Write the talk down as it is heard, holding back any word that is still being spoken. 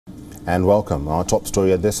And welcome. Our top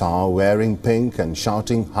story at this hour, wearing pink and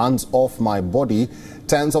shouting, "Hands off my body,"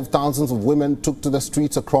 tens of thousands of women took to the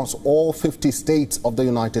streets across all 50 states of the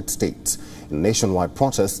United States in nationwide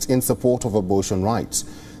protests in support of abortion rights.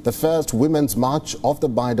 The first women's march of the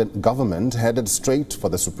Biden government headed straight for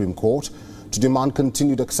the Supreme Court to demand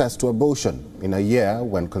continued access to abortion in a year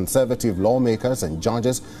when conservative lawmakers and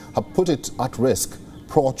judges have put it at risk.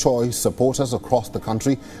 Pro-choice supporters across the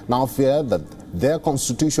country now fear that their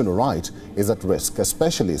constitutional right is at risk,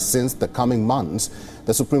 especially since the coming months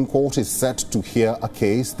the Supreme Court is set to hear a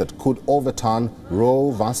case that could overturn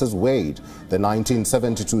Roe v. Wade, the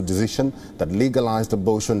 1972 decision that legalized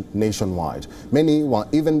abortion nationwide. Many were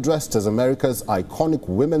even dressed as America's iconic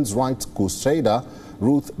women's rights crusader,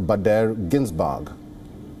 Ruth Bader Ginsburg.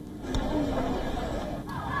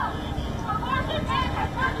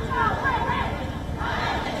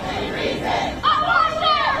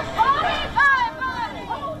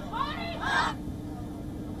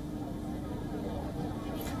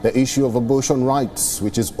 The issue of abortion rights,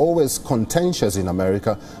 which is always contentious in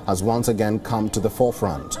America, has once again come to the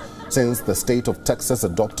forefront since the state of Texas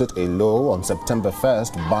adopted a law on September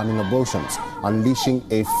 1st banning abortions, unleashing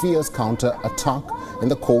a fierce counter-attack in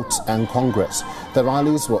the courts and Congress. The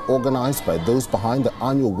rallies were organized by those behind the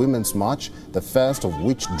annual Women's March, the first of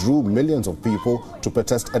which drew millions of people to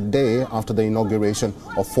protest a day after the inauguration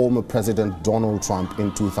of former President Donald Trump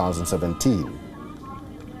in 2017.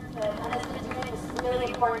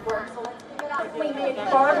 We made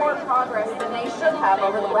far more progress than they should have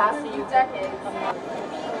over the last few decades.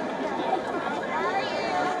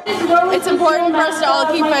 It's important for us to all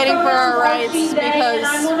keep fighting for our rights because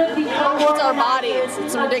it's our bodies.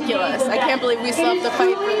 It's ridiculous. I can't believe we still have to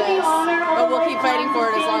fight for this, but we'll keep fighting for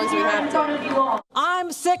it as long as we have to.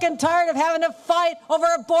 I'm sick and tired of having to fight over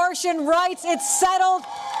abortion rights. It's settled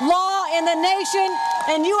law in the nation,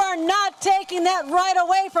 and you are not taking that right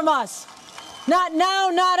away from us. Not now,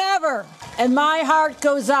 not ever. And my heart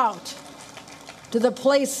goes out to the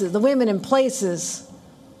places, the women in places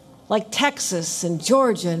like Texas and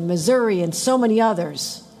Georgia and Missouri and so many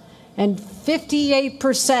others. And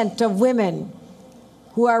 58% of women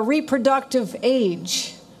who are reproductive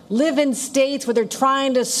age live in states where they're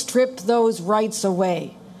trying to strip those rights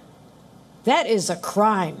away. That is a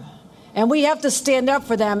crime, and we have to stand up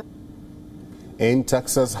for them. In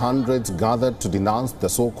Texas, hundreds gathered to denounce the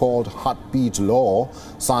so-called heartbeat law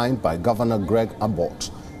signed by Governor Greg Abbott.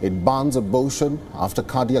 It bans abortion after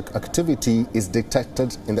cardiac activity is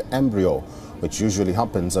detected in the embryo, which usually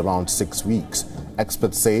happens around 6 weeks.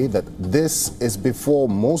 Experts say that this is before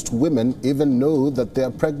most women even know that they are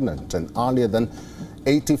pregnant, and earlier than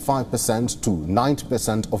 85% to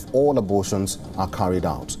 90% of all abortions are carried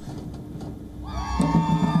out.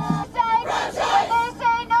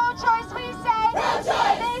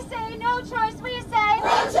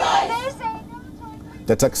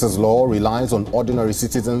 The Texas law relies on ordinary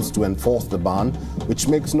citizens to enforce the ban, which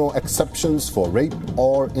makes no exceptions for rape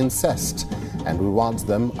or incest, and rewards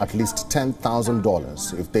them at least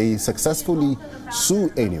 $10,000 if they successfully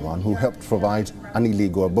sue anyone who helped provide an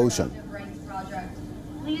illegal abortion.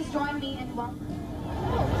 Please join me in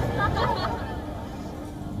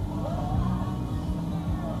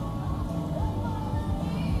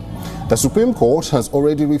The Supreme Court has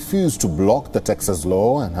already refused to block the Texas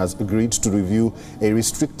law and has agreed to review a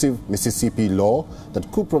restrictive Mississippi law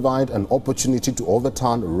that could provide an opportunity to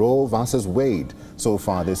overturn Roe v. Wade. So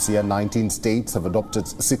far this year, 19 states have adopted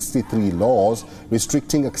 63 laws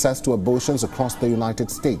restricting access to abortions across the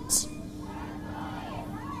United States.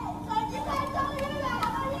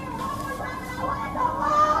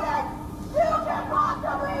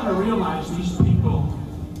 I realize these people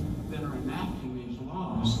that are enacting these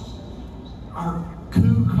laws are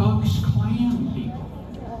Ku Klux Klan people.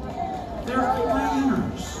 They're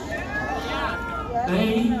planners.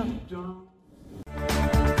 They don't